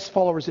 These Christ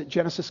followers at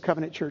Genesis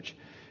Covenant Church,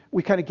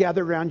 we kind of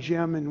gathered around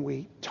Jim and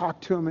we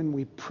talked to him and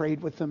we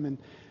prayed with him. And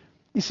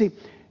you see,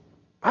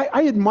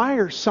 I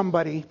admire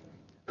somebody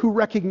who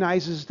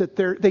recognizes that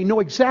they know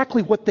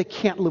exactly what they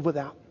can't live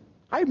without.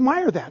 I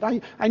admire that.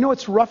 I know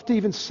it's rough to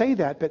even say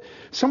that, but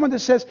someone that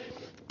says,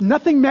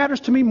 nothing matters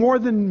to me more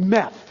than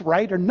meth,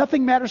 right? Or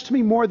nothing matters to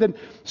me more than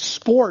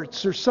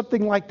sports or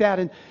something like that.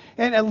 And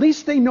at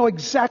least they know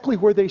exactly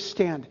where they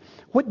stand.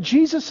 What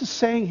Jesus is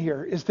saying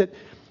here is that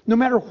no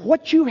matter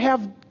what you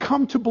have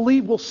come to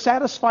believe will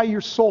satisfy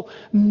your soul,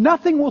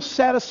 nothing will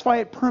satisfy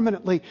it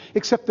permanently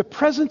except the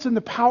presence and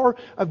the power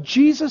of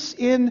Jesus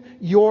in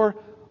your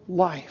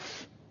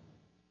life.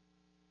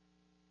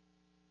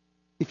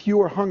 If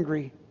you are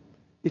hungry,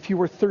 if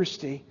you are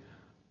thirsty,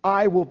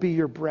 I will be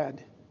your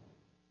bread.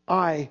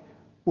 I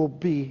will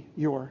be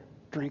your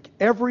drink.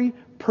 Every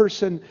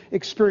person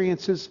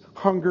experiences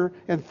hunger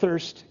and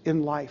thirst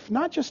in life,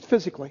 not just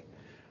physically,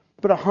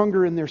 but a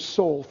hunger in their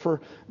soul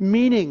for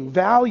meaning,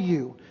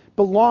 value,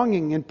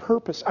 belonging, and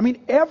purpose. I mean,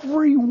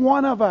 every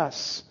one of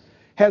us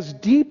has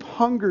deep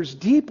hungers,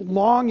 deep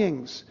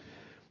longings.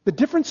 The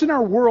difference in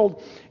our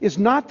world is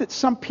not that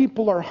some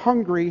people are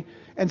hungry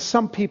and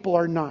some people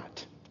are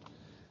not.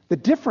 The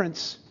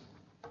difference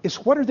is,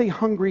 what are they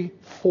hungry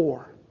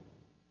for?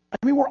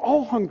 I mean, we're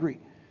all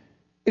hungry.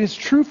 It is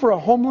true for a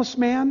homeless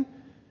man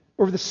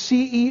or the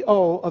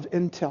CEO of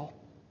Intel.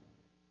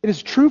 It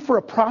is true for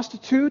a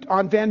prostitute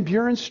on Van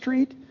Buren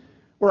Street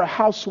or a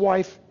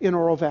housewife in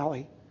Oro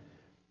Valley.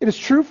 It is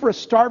true for a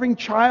starving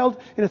child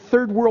in a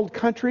third world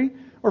country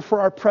or for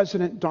our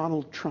President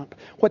Donald Trump.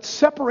 What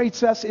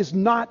separates us is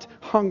not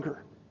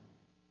hunger,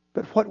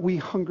 but what we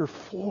hunger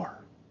for.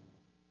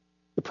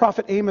 The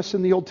prophet Amos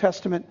in the Old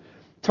Testament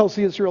tells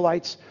the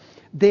Israelites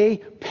they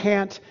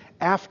pant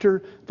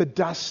after the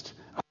dust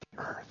of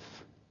the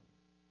earth.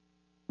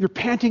 You're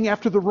panting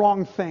after the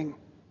wrong thing.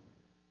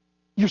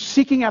 You're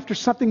seeking after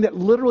something that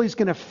literally is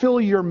going to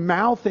fill your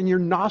mouth and your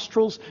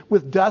nostrils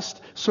with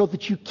dust so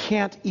that you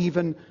can't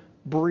even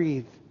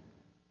breathe.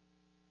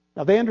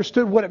 Now, they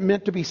understood what it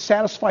meant to be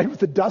satisfied with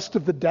the dust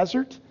of the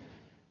desert.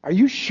 Are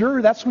you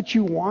sure that's what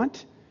you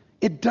want?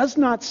 It does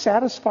not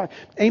satisfy.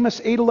 Amos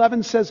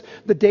 8:11 says,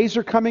 "The days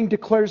are coming,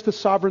 declares the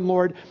sovereign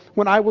Lord,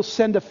 when I will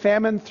send a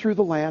famine through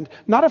the land.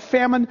 Not a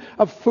famine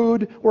of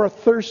food or a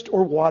thirst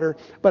or water,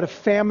 but a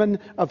famine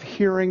of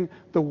hearing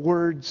the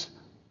words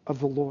of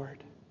the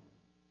Lord."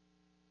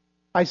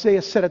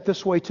 Isaiah said it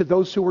this way to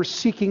those who were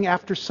seeking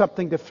after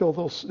something to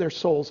fill their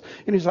souls.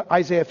 In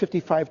Isaiah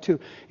 55:2,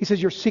 he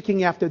says, "You're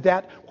seeking after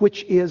that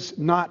which is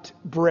not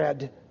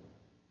bread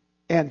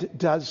and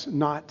does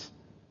not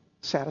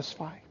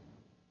satisfy."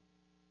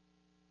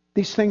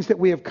 These things that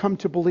we have come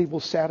to believe will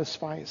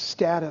satisfy us: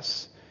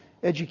 status,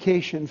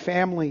 education,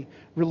 family,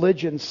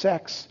 religion,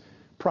 sex,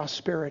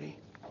 prosperity.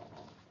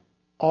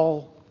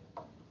 All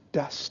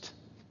dust.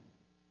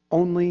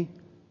 Only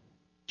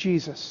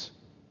Jesus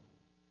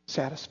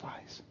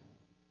satisfies.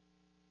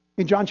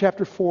 In John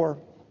chapter 4,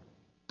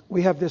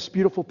 we have this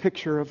beautiful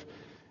picture of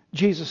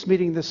Jesus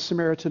meeting this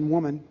Samaritan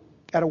woman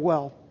at a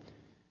well.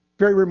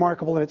 Very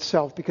remarkable in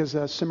itself, because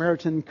a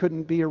Samaritan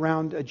couldn't be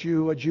around a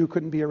Jew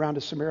couldn't be around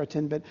a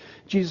Samaritan, but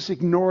Jesus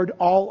ignored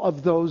all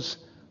of those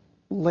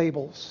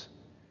labels.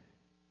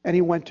 And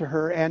he went to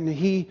her and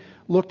he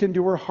looked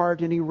into her heart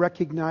and he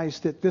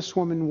recognized that this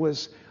woman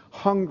was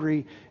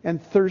hungry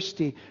and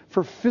thirsty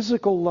for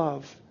physical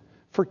love,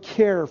 for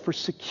care, for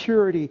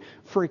security,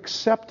 for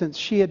acceptance.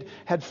 She had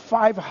had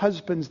 5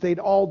 husbands. They'd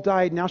all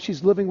died. Now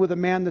she's living with a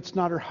man that's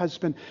not her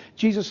husband.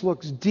 Jesus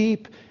looks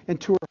deep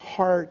into her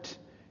heart,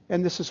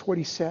 and this is what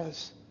he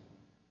says: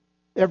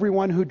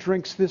 "Everyone who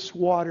drinks this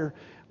water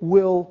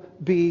will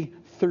be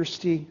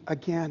thirsty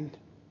again.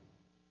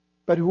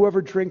 But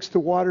whoever drinks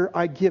the water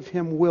I give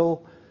him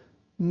will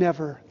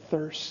never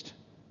thirst.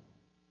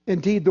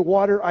 Indeed, the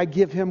water I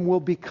give him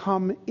will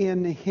become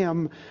in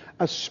him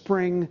a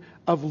spring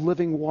of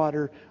living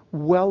water,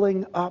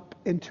 welling up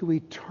into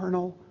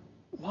eternal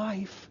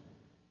life."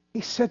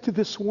 He said to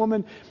this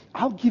woman,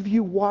 "I'll give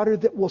you water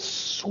that will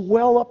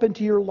swell up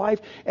into your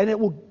life, and it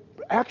will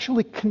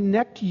actually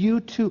connect you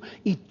to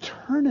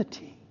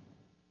eternity.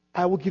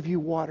 I will give you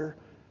water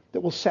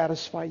that will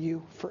satisfy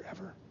you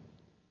forever."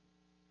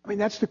 I mean,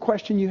 that's the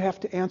question you have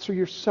to answer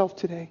yourself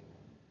today.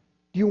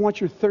 Do you want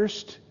your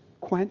thirst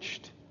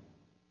quenched?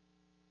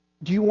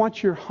 Do you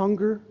want your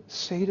hunger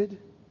sated?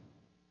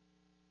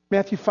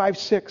 Matthew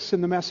 5:6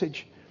 in the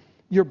Message: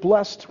 "You're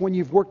blessed when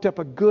you've worked up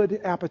a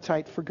good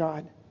appetite for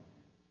God.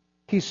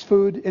 He's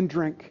food and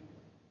drink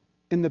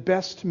in the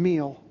best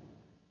meal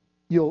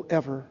you'll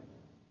ever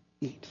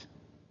eat."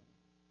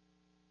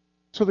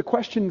 So the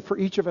question for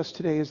each of us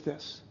today is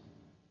this: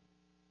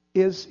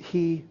 is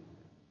He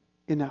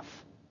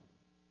enough?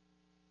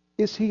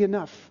 Is He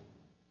enough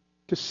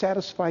to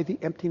satisfy the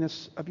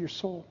emptiness of your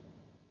soul?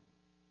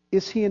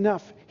 Is He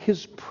enough?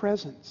 His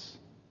presence,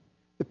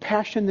 the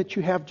passion that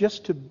you have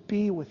just to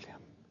be with Him,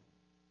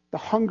 the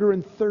hunger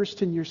and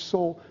thirst in your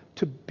soul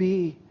to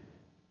be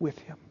with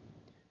Him.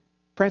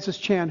 Francis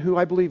Chan, who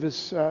I believe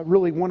is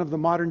really one of the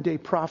modern day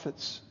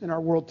prophets in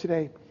our world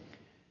today,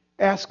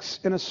 asks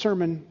in a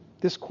sermon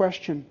this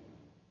question.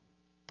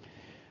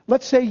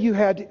 Let's say you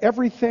had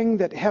everything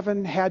that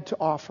heaven had to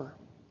offer.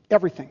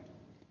 Everything.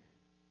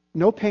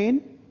 No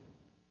pain,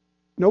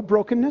 no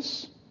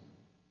brokenness,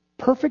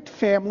 perfect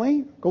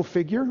family, go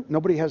figure,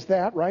 nobody has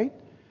that, right?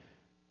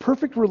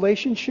 Perfect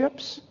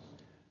relationships,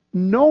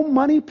 no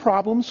money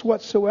problems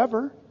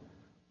whatsoever,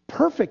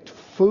 perfect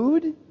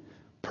food,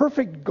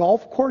 perfect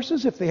golf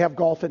courses if they have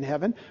golf in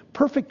heaven,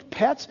 perfect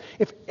pets.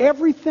 If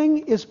everything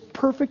is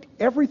perfect,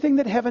 everything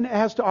that heaven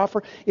has to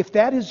offer, if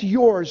that is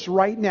yours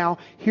right now,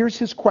 here's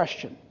his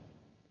question.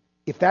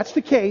 If that's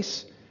the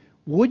case,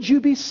 would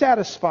you be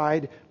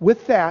satisfied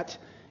with that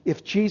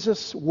if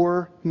Jesus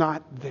were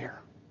not there?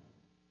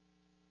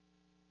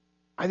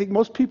 I think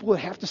most people would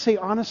have to say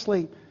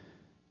honestly,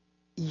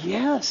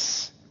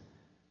 yes.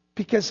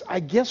 Because I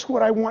guess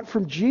what I want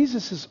from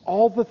Jesus is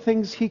all the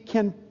things He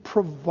can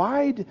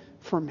provide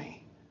for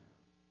me.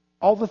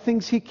 All the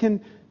things He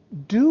can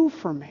do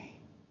for me.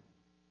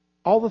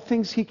 All the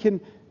things He can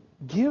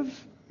give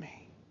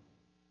me.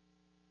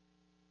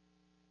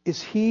 Is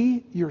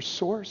He your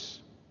source,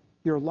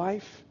 your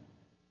life,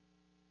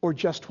 or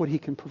just what He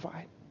can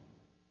provide?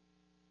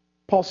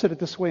 Paul said it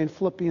this way in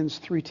Philippians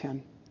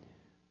 3:10.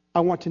 I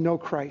want to know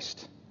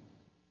Christ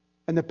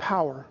and the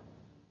power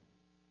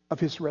of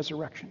His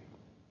resurrection.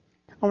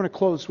 I want to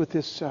close with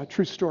this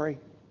true story.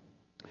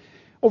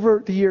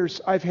 Over the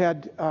years, I've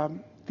had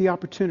the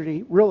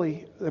opportunity,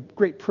 really a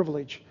great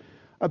privilege,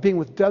 of being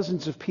with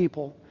dozens of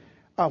people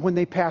when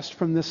they passed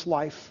from this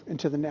life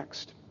into the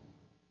next.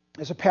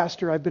 As a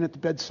pastor, I've been at the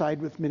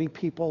bedside with many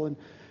people and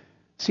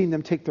seen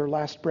them take their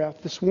last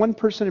breath. This one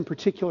person in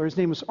particular, his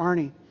name was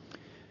Arnie.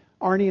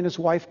 Arnie and his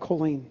wife,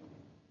 Colleen.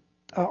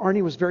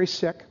 Arnie was very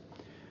sick.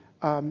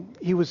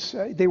 They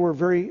were a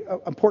very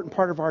important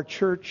part of our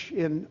church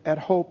at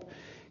Hope.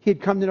 He had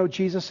come to know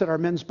Jesus at our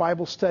men's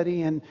Bible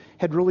study and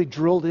had really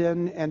drilled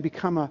in and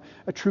become a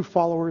true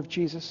follower of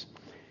Jesus.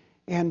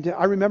 And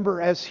I remember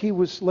as he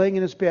was laying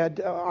in his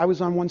bed, I was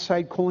on one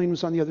side, Colleen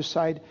was on the other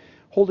side,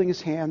 holding his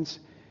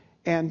hands.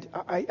 And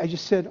I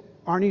just said,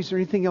 Arnie, is there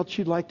anything else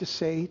you'd like to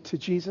say to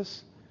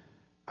Jesus?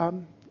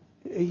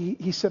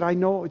 He said, I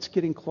know it's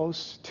getting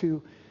close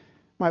to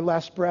my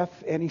last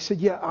breath. And he said,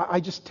 yeah, I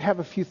just have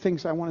a few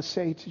things I want to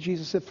say to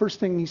Jesus. The first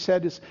thing he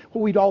said is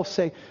what we'd all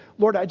say,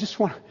 Lord, I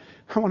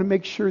want to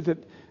make sure that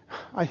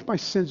my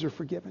sins are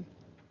forgiven.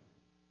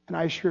 And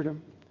I assured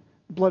him,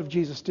 the blood of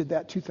Jesus did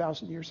that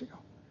 2,000 years ago.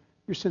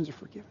 Your sins are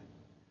forgiven.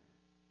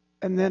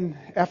 And then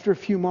after a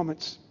few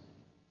moments,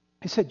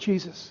 I said,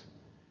 Jesus,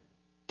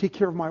 take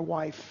care of my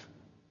wife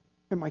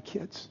and my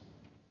kids.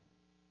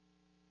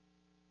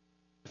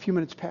 A few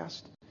minutes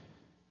passed.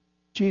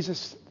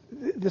 Jesus,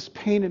 this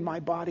pain in my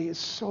body is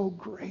so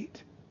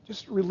great.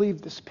 Just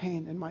relieve this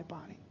pain in my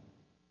body.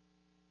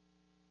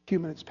 A few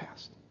minutes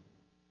passed.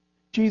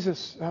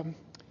 Jesus,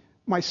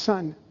 my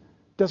son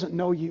doesn't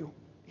know you.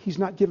 He's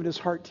not given his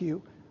heart to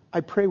you.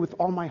 I pray with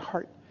all my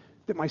heart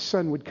that my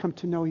son would come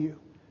to know you.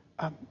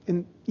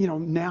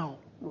 Now,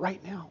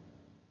 right now.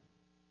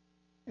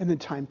 And then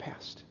time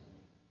passed.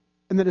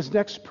 And then his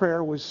next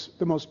prayer was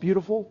the most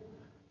beautiful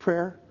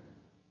prayer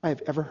I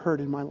have ever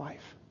heard in my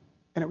life.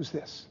 And it was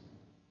this.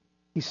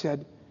 He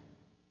said,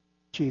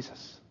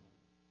 Jesus.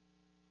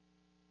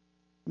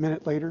 A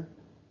minute later,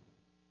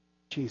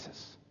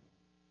 Jesus.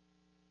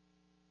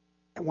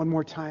 And one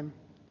more time,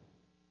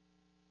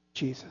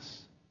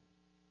 Jesus.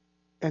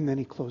 And then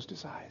he closed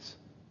his eyes.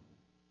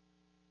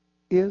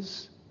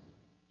 Is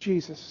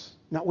Jesus,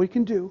 not what he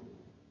can do,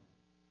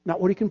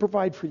 not what he can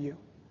provide for you,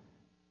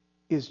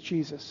 is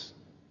Jesus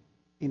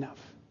enough?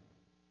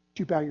 Would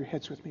you bow your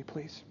heads with me,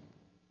 please?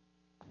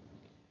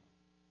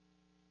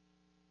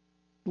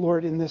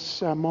 Lord, in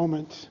this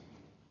moment,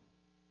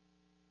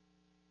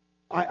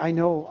 I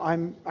know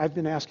I've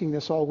been asking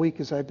this all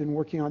week as I've been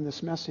working on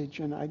this message,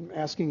 and I'm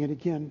asking it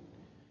again.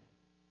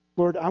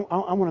 Lord, I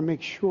want to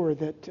make sure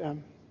that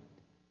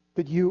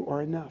you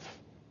are enough.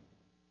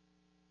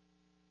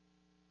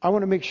 I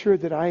want to make sure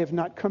that I have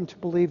not come to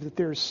believe that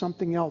there is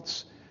something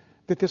else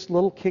that this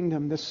little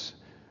kingdom, this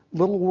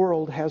little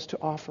world has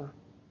to offer,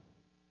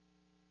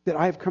 that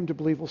I have come to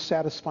believe will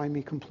satisfy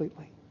me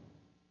completely.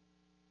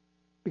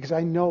 Because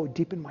I know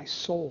deep in my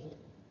soul,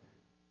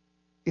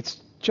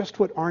 it's just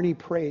what Arnie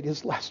prayed,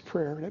 his last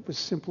prayer, and it was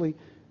simply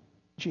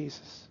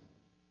Jesus.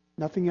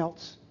 Nothing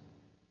else.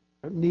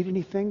 I don't need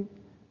anything.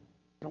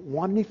 I don't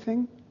want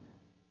anything.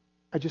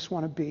 I just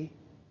want to be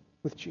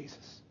with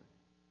Jesus.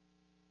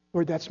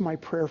 Lord, that's my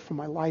prayer for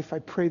my life. I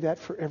pray that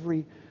for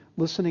every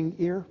listening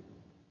ear,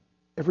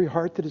 every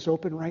heart that is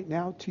open right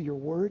now to your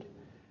word.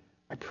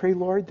 I pray,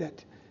 Lord,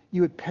 that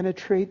you would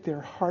penetrate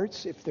their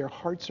hearts. If their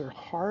hearts are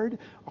hard,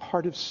 a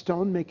heart of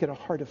stone, make it a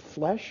heart of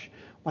flesh.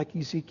 Like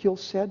Ezekiel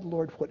said,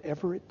 Lord,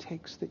 whatever it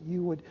takes, that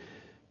you would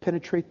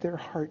penetrate their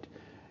heart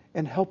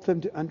and help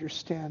them to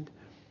understand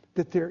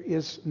that there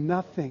is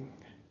nothing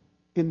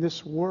in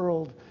this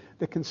world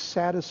that can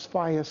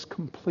satisfy us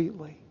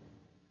completely.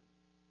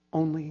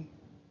 Only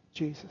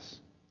Jesus.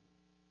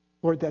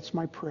 Lord, that's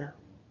my prayer.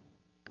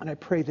 And I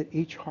pray that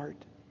each heart,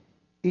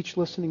 each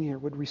listening ear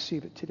would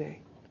receive it today.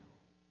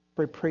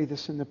 I pray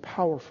this in the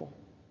powerful,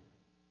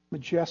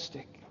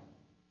 majestic,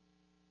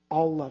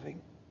 all-loving,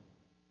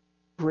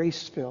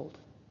 grace-filled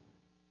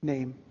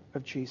name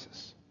of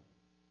Jesus.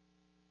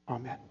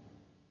 Amen.